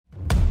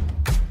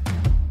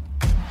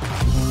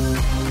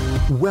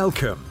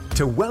Welcome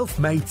to Wealth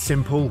Made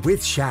Simple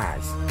with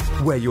Shaz,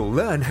 where you'll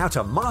learn how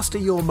to master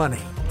your money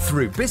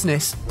through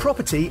business,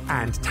 property,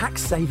 and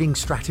tax-saving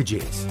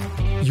strategies.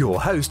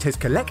 Your host has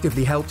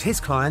collectively helped his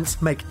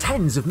clients make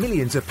tens of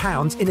millions of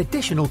pounds in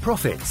additional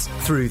profits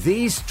through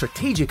these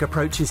strategic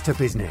approaches to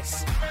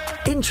business.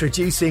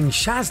 Introducing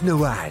Shaz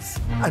Nawaz,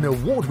 an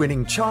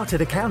award-winning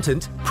chartered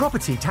accountant,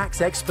 property tax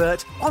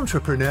expert,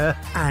 entrepreneur,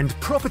 and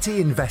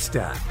property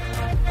investor.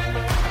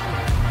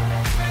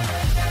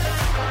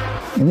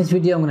 In this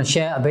video, I'm going to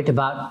share a bit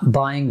about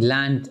buying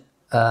land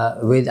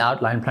with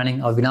outline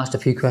planning. I've been asked a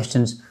few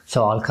questions,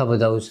 so I'll cover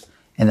those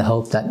in the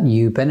hope that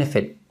you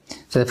benefit.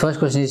 So the first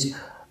question is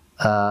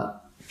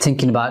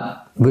thinking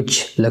about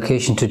which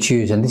location to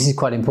choose. And this is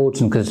quite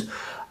important because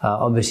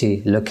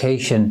obviously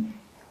location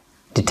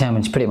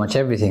determines pretty much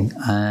everything.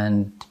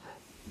 And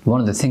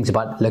one of the things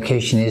about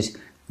location is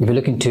if you're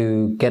looking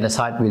to get a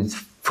site with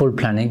full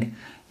planning,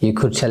 you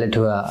could sell it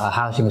to a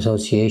housing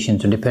association.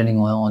 So depending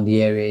on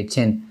the area it's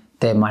in,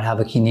 they might have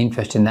a keen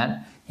interest in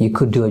that. You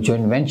could do a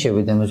joint venture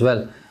with them as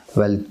well,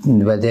 where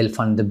they'll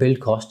fund the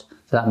build cost.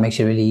 So that makes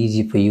it really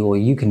easy for you, or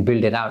you can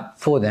build it out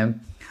for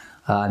them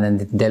and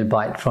then they'll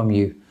buy it from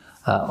you.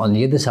 On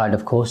the other side,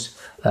 of course,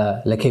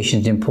 location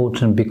is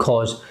important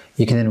because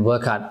you can then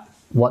work out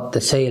what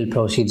the sale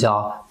proceeds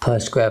are per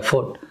square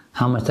foot,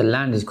 how much the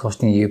land is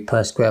costing you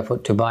per square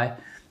foot to buy,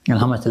 and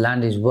how much the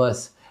land is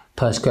worth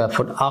per square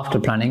foot after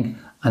planning,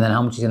 and then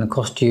how much it's going to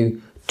cost you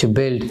to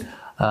build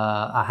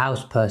a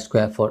house per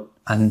square foot.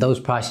 And those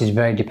prices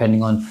vary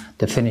depending on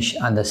the finish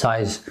and the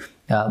size,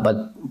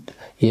 but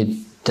the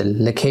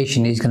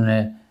location is going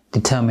to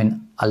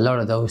determine a lot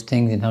of those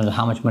things in terms of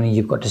how much money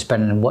you've got to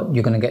spend and what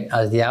you're going to get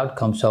as the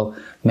outcome. So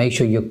make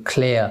sure you're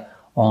clear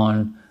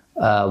on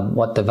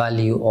what the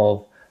value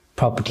of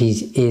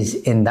properties is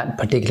in that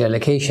particular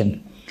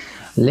location.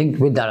 Linked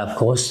with that, of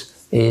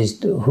course,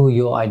 is who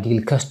your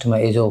ideal customer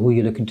is, or who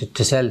you're looking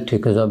to sell to,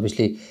 because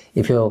obviously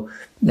if you're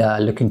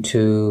looking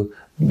to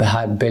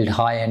build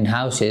high-end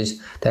houses,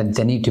 then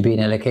they need to be in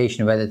a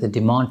location where there's a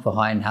demand for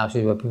high-end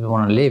houses, where people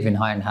want to live in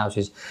high-end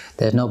houses.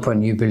 There's no point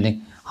in you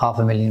building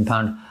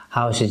 £500,000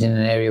 houses in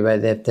an area where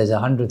there's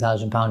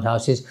 £100,000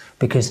 houses,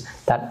 because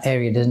that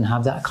area doesn't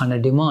have that kind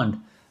of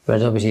demand.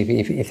 Whereas obviously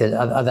if there's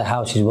other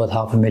houses worth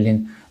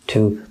 £500,000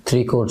 to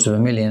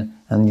 £750,000,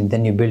 and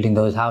then you're building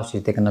those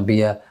houses, they're going to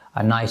be a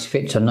nice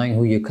fit. So knowing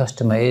who your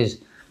customer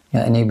is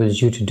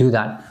enables you to do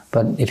that.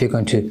 But if you're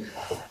going to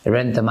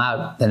rent them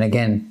out, then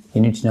again, you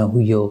need to know who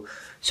your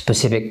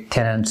specific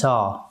tenants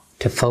are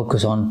to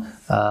focus on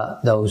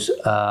those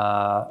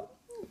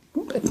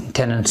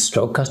tenants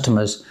stroke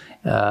customers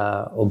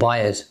or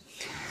buyers.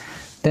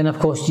 Then of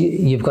course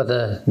you've got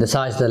the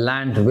size of the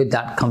land. With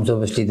that comes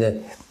obviously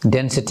the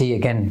density.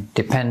 Again,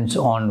 depends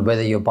on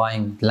whether you're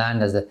buying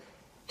land as a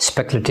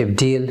speculative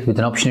deal with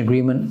an option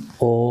agreement,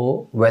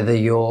 or whether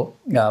you're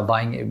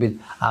buying it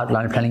with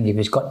outline planning. If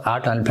it's got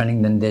outline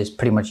planning, then there's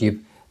pretty much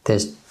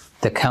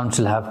the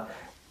council have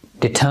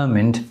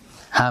determined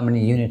how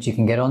many units you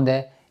can get on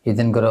there. You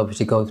then got to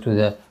obviously go through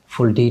the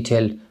full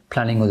detailed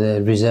planning of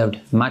the reserved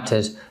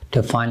matters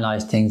to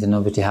finalize things, and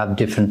obviously have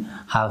different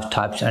house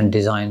types and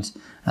designs,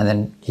 and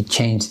then you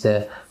change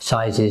the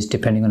sizes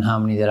depending on how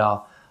many there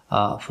are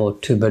for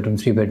 2-bedroom,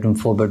 3-bedroom,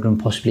 4-bedroom,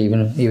 possibly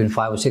even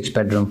 5 or 6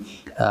 bedroom,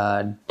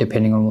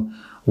 depending on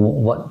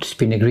what's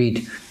been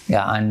agreed.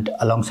 And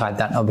alongside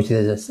that, obviously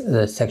there's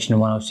a section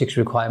 106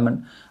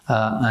 requirement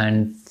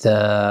and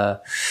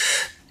the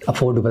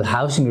affordable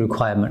housing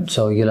requirement.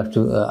 So you'll have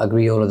to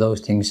agree all of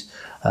those things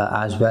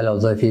as well.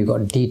 Although if you've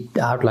got deep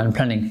outline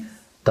planning,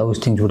 those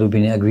things would have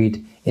been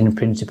agreed in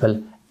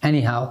principle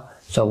anyhow.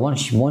 So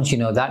once you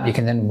know that, you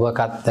can then work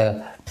out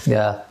the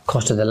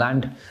cost of the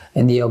land.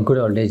 In the good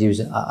old days, it was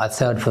a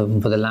third for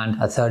the land,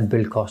 a third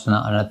build cost, and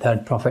a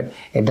third profit.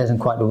 It doesn't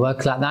quite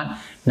work like that.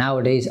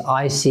 Nowadays,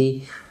 I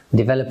see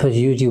developers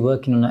usually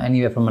working on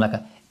anywhere from like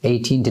a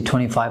 18 to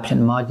 25%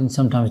 margin.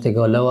 Sometimes they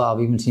go lower.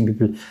 I've even seen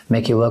people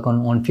make it work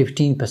on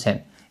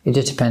 15%. It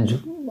just depends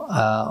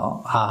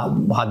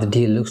how the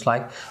deal looks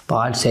like. But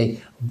I'd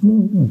say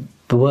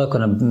work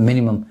on a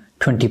minimum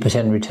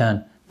 20%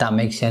 return. That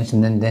makes sense,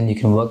 and then you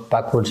can work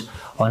backwards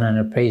on an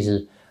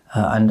appraisal,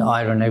 and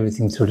I run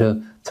everything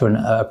through an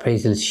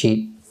appraisal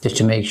sheet just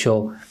to make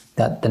sure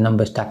that the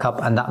numbers stack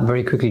up, and that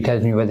very quickly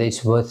tells me whether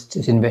it's worth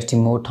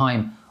investing more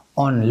time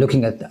on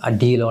looking at a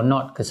deal or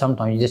not, because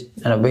sometimes you just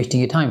end up wasting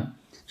your time.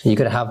 So you've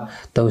got to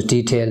have those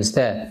details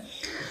there.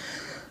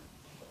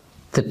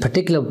 The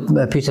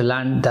particular piece of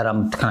land that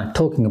I'm kind of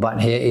talking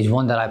about here is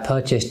one that I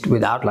purchased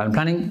with outline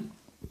planning,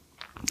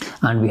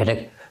 and we had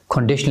a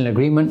conditional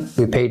agreement.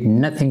 We paid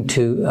nothing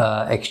to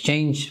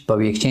exchange, but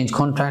we exchanged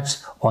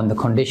contracts on the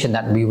condition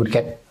that we would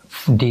get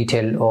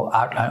detailed or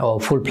outline or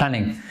full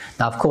planning.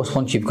 Now, of course,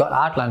 once you've got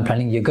outline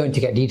planning, you're going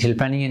to get detailed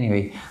planning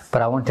anyway,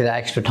 but I wanted that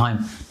extra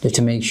time just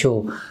to make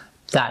sure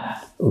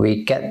that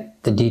we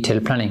get the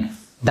detailed planning.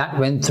 That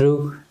went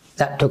through.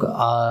 That took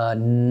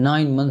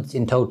 9 months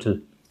in total.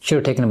 Should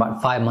have taken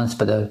about 5 months,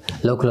 but the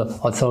local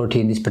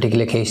authority in this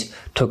particular case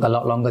took a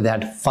lot longer. They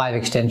had 5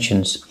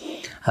 extensions.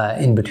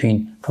 in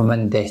between from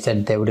when they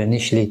said they would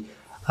initially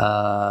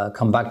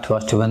come back to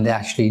us to when they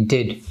actually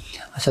did.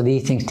 So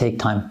these things take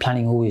time.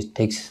 Planning always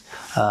takes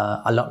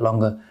a lot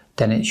longer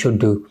than it should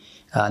do.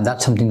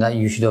 That's something that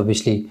you should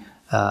obviously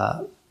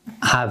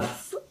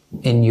have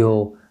in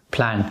your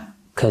plan,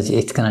 because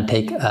it's going to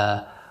take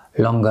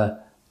longer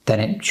than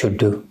it should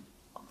do.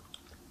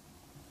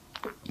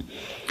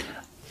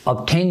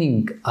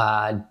 Obtaining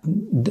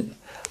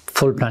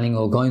full planning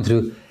or going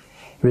through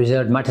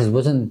reserved matters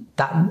wasn't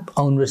that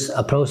onerous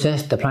a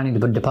process. The planning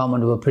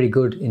department were pretty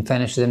good, in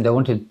fairness to them. They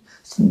wanted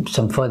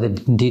some further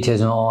details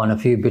on a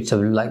few bits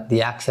of like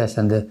the access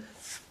and the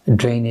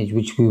drainage,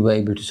 which we were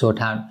able to sort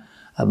out.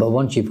 But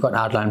once you've got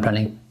outline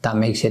planning, that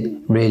makes it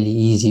really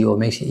easy, or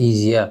makes it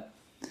easier.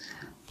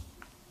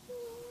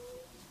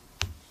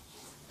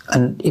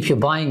 And if you're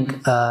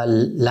buying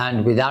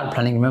land without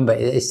planning, remember,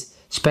 it's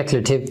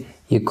speculative.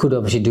 You could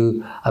obviously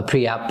do a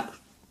pre-app.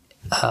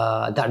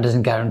 That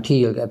doesn't guarantee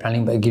you'll get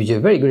planning, but it gives you a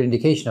very good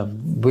indication of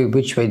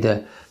which way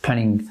the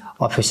planning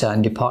officer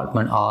and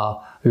department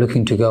are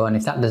looking to go. And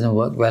if that doesn't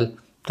work well,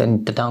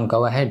 then don't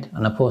go ahead.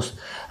 And of course,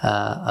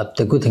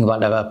 the good thing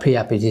about a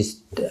pre-app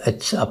is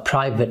it's a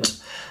private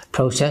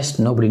process.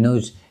 Nobody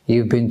knows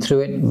you've been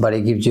through it, but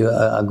it gives you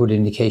a good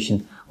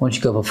indication. Once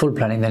you go for full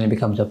planning, then it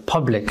becomes a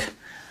public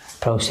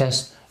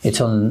process. It's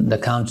on the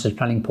council's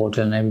planning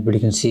portal and everybody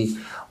can see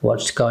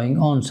what's going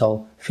on.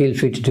 So feel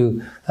free to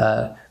do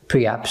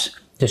pre-apps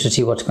just to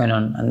see what's going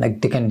on. And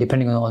again,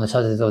 depending on the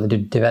size of the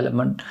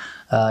development,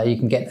 you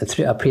can get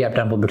a pre-app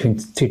done for between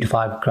 3 to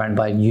 5 grand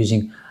by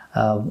using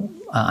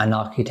an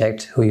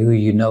architect who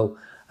you know.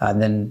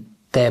 And then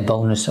their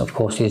bonus, of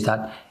course, is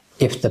that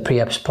if the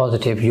pre-app's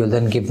positive, you'll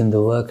then give them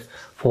the work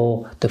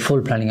for the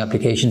full planning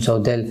application. So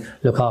they'll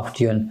look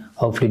after you and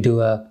hopefully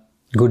do a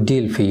good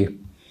deal for you.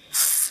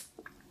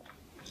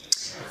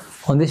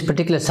 On this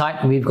particular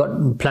site, we've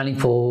got planning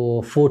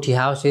for 40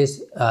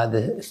 houses.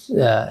 The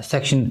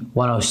Section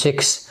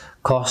 106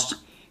 cost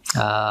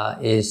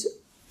is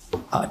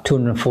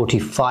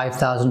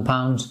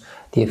 £245,000.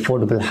 The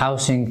affordable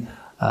housing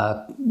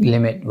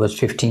limit was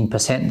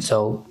 15%.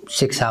 So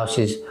 6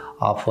 houses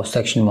are for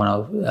Section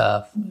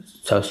 106.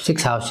 So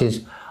 6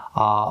 houses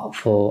are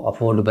for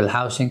affordable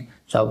housing.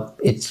 So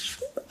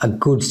it's a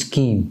good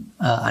scheme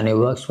and it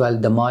works well.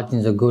 The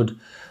margins are good.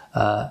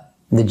 The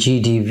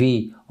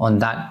GDV on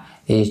that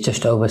is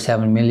just over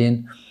 7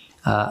 million,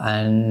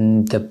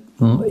 and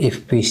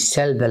if we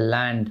sell the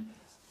land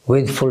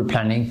with full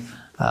planning,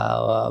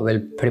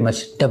 we'll pretty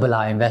much double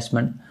our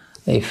investment.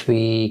 If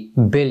we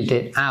build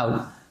it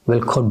out,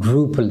 we'll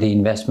quadruple the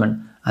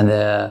investment, and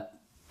the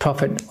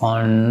profit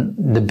on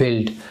the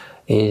build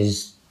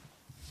is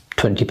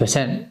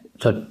 20%.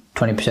 So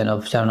 20%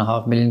 of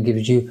 7.5 million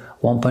gives you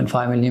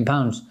 1.5 million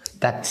pounds.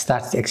 That's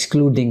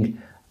excluding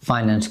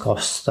finance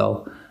costs.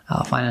 So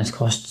finance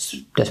costs,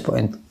 just put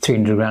in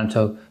 300 grand,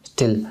 so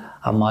still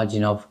a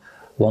margin of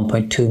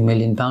 1.2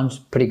 million pounds.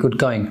 Pretty good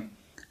going,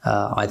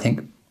 I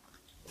think.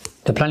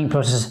 The planning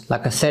process,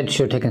 like I said,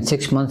 should have taken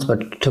 6 months,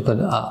 but took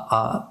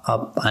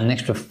an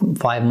extra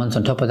 5 months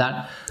on top of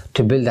that.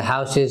 To build the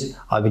houses,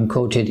 I've been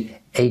quoted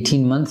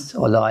 18 months,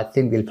 although I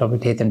think they'll probably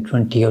take them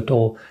 20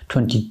 or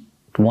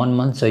 21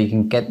 months, so you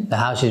can get the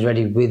houses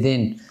ready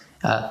within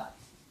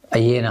a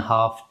year and a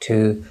half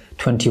to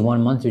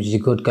 21 months, which is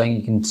good going.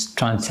 You can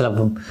try and sell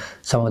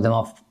some of them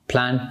off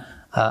plan,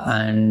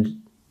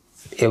 and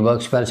it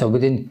works well. So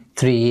within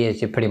 3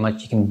 years, you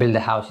can build the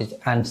houses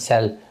and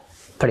sell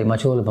pretty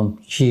much all of them.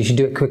 You should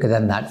do it quicker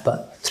than that,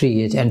 but 3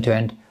 years end to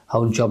end,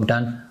 whole job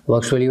done,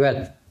 works really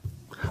well.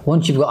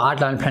 Once you've got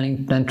outline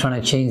planning, then trying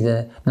to change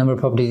the number of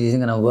properties isn't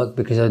going to work,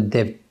 because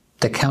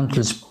the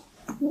council's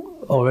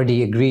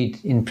already agreed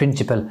in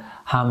principle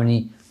how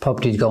many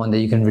properties go on there.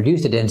 You can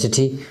reduce the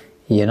density.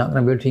 You're not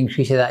going to be able to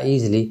increase it that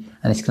easily,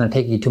 and it's going to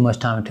take you too much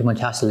time and too much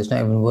hassle. It's not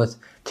even worth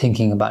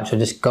thinking about. So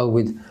just go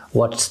with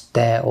what's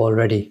there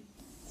already.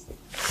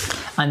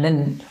 And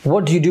then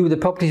what do you do with the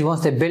properties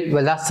once they're built?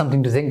 Well, that's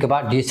something to think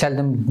about. Do you sell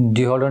them?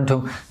 Do you hold on to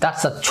them?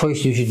 That's a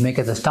choice you should make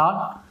at the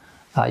start.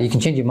 You can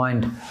change your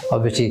mind,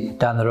 obviously,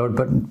 down the road,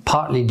 but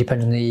partly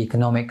depends on the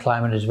economic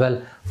climate as well.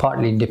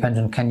 Partly depends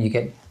on can you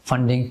get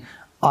funding.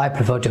 I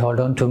prefer to hold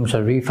on to them,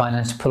 so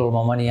refinance, pull all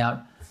my money out,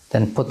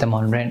 then put them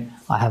on rent.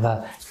 I have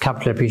a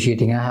capital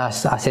appreciating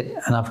asset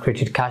and I've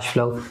created cash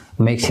flow.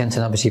 Makes sense.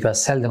 And obviously if I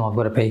sell them, I've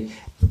got to pay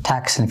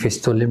tax, and if it's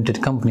still a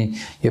limited company,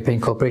 you're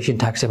paying corporation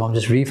tax. If I'm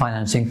just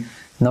refinancing,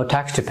 no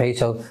tax to pay,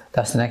 so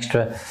that's an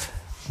extra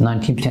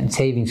 19%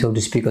 saving, so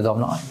to speak, although I've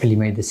not really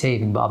made the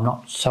saving, but I've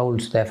not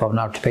sold, so therefore I'm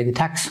not to pay the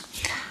tax.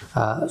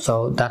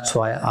 So that's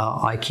why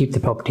I keep the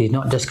properties,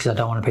 not just because I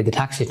don't want to pay the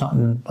tax. It's not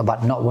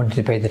about not wanting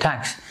to pay the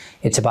tax.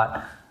 It's about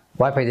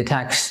why pay the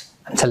tax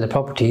and sell the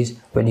properties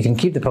when you can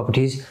keep the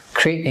properties,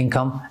 create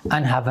income,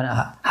 and have an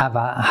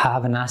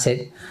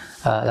asset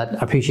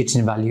that appreciates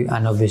in value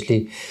and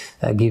obviously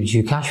gives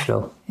you cash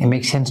flow. It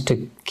makes sense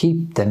to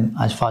keep them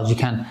as far as you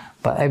can,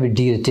 but every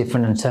deal is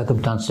different and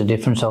circumstances are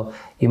different. So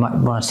you might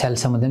want to sell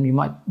some of them.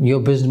 Your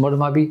business model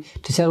might be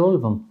to sell all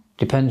of them.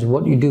 Depends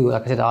what you do.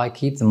 Like I said, I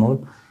keep them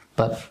all.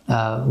 but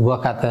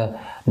work out the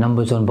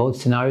numbers on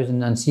both scenarios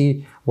and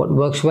see what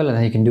works well, and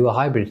then you can do a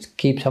hybrid,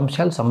 keep some,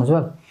 sell some as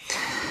well.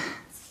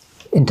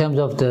 In terms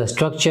of the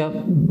structure,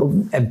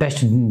 best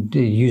to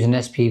use an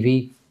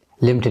SPV,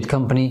 limited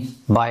company,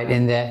 buy it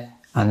in there,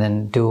 and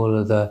then do all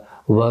of the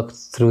work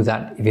through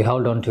that. If you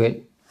hold on to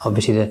it,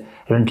 obviously the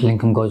rental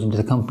income goes into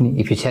the company.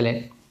 If you sell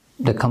it,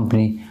 the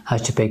company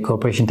has to pay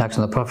corporation tax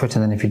on the profits,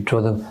 and then if you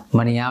draw the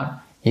money out,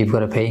 you've got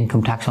to pay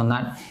income tax on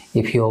that.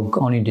 If you're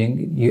only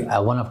doing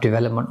a one-off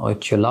development, or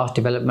it's your last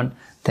development,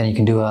 then you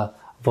can do a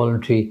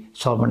voluntary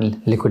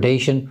solvent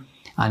liquidation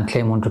and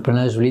claim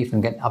entrepreneurs relief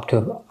and get up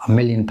to £1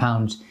 million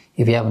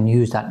if you haven't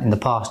used that in the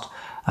past,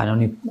 and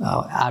only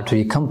out to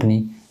your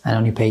company, and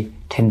only pay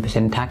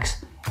 10%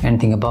 tax.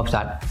 Anything above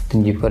that,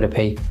 then you've got to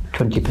pay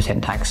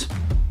 20% tax.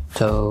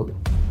 So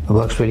it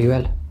works really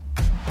well.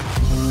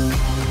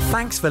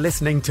 Thanks for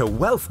listening to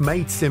Wealth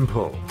Made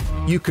Simple.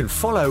 You can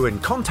follow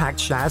and contact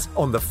Shaz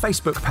on the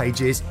Facebook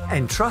pages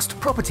Entrust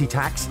Property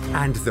Tax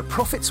and The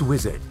Profits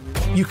Wizard.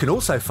 You can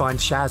also find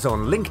Shaz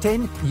on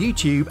LinkedIn,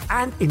 YouTube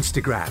and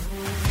Instagram.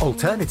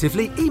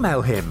 Alternatively,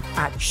 email him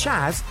at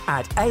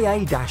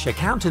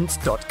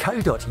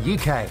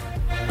shaz@aa-accountants.co.uk.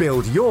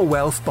 Build your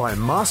wealth by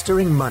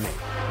mastering money.